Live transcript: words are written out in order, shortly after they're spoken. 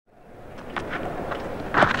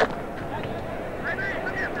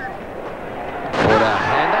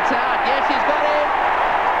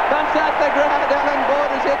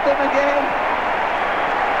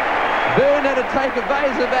to take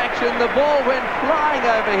evasive action. The ball went flying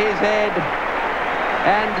over his head.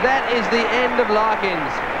 And that is the end of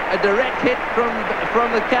Larkins. A direct hit from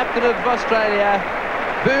the captain of Australia.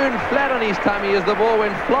 Boone flat on his tummy as the ball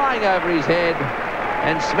went flying over his head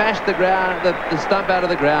and smashed the stump out of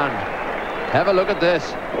the ground. Have a look at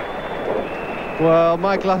this. Well,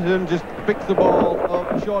 Michael Atherton just picked the ball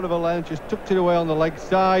up short of a length, just tucked it away on the leg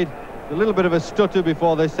side. A little bit of a stutter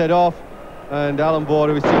before they set off. And Allan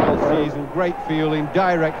Border, we've seen all season, great fielding,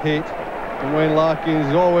 direct hit. And Wayne Larkins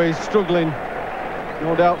is always struggling.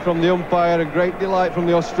 No doubt from the umpire, a great delight from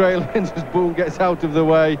the Australians as Boone gets out of the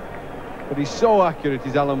way. But he's so accurate,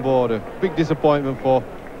 he's Allan Border. Big disappointment for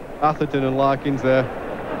Atherton and Larkins there.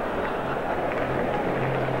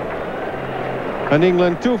 And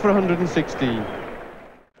England 2 for 116.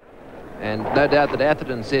 And no doubt that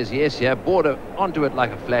Atherton says yes here. Border onto it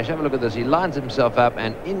like a flash. Have a look at this. He lines himself up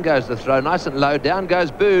and in goes the throw. Nice and low. Down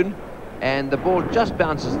goes Boone. And the ball just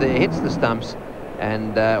bounces there, hits the stumps.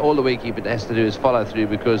 And all the wicketkeeper has to do is follow through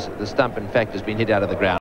because the stump, in fact, has been hit out of the ground.